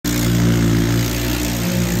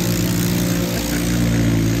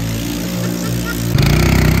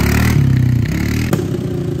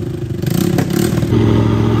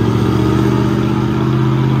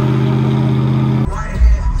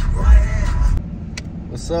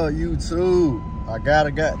What's up, YouTube? I got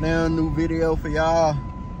a goddamn new video for y'all.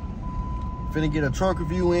 Finna get a truck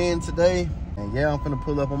review in today. And yeah, I'm finna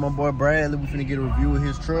pull up on my boy Bradley. We finna get a review of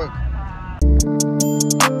his truck.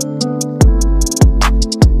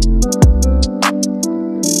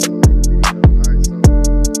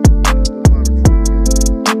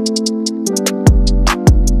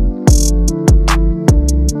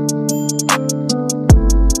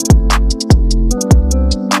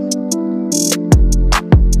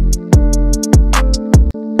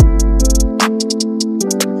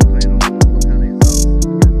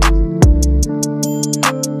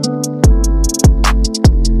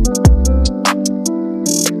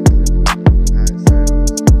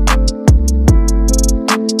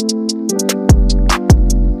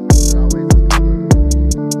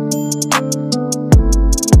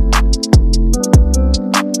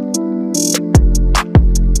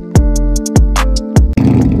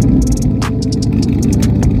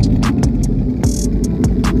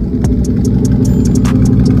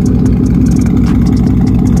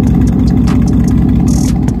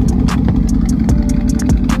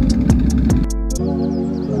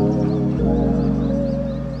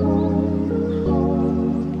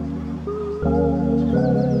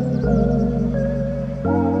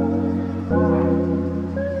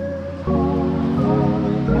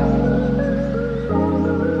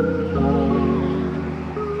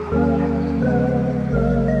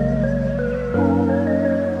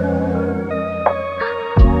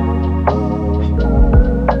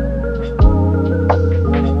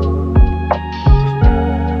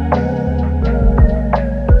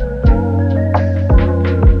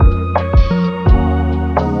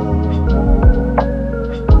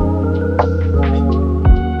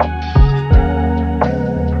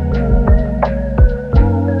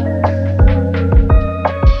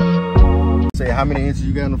 How many inches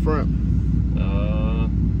you got in the front?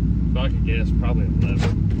 If I could guess, probably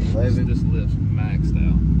 11. 11? This lift's maxed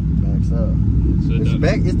out. Maxed out. So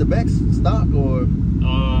Is the back stock or?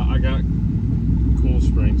 I got cool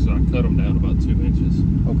springs, so I cut them down about 2 inches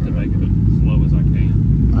to make it as low as I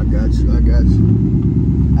can. I got you.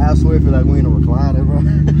 I swear I feel like we in a recliner, bro.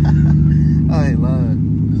 I ain't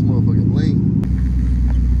lying. This motherfucking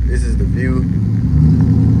lean. This is the view.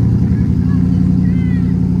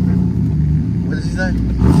 What did she say?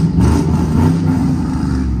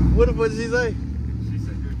 What the fuck did she say? She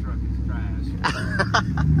said your truck is trash.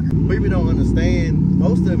 People don't understand.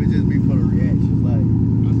 Most of it just be for the reactions. Like,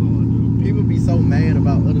 that's all I do. People be so mad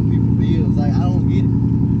about other people's bills. Like, I don't get it.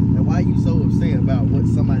 And why you so upset about what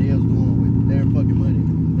somebody else doing with their fucking money?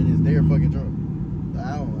 And it's their fucking truck.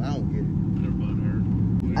 I don't get it. Their butt hurt.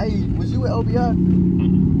 Hey, was you at OBI?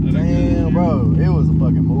 Damn, bro. It was a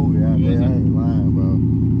fucking movie out there. I ain't lying, bro.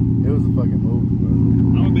 It was a fucking movie, bro.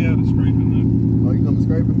 I'm gonna be out of scraping though. Oh, you gonna be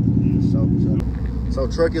scraping? For sure. So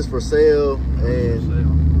truck is for sale,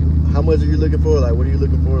 and how much are you looking for? Like, what are you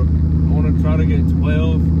looking for? I want to try to get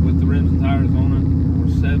 12 with the rims and tires on it, or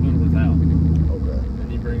 7 without. Okay.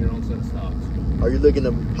 And you bring your own set of stocks. Are you looking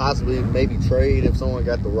to possibly maybe trade if someone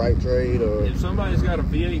got the right trade, or? If somebody's got a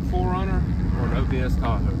V8 4Runner or an OBS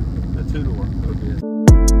Tahoe, a 2-door OBS.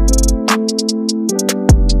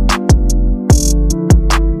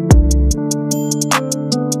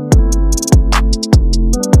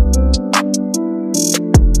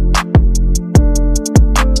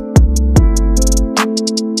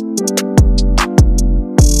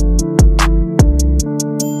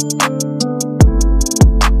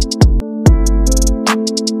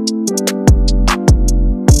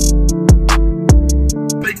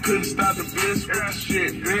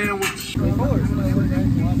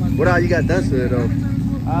 What all you got done to it though?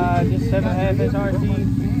 Just 7.5 inch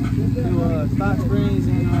RC, 2 stock springs,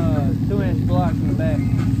 and 2-inch blocks in the back.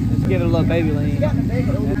 Just give it a little baby lean.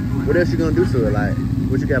 What else you gonna do to it? Like,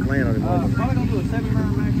 what you got planned on it? Probably gonna do a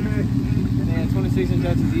 7-round max track and 26-inch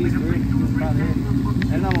LTDs. That's about it.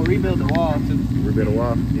 And I'm gonna rebuild the wall too. Rebuild the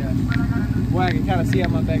wall? Yeah. Where I can kind of see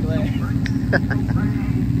out my back leg.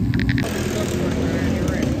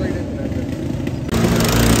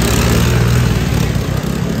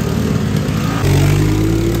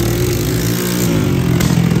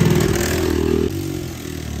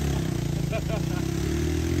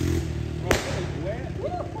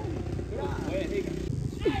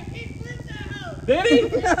 Did he?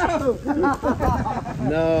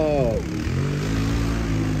 No.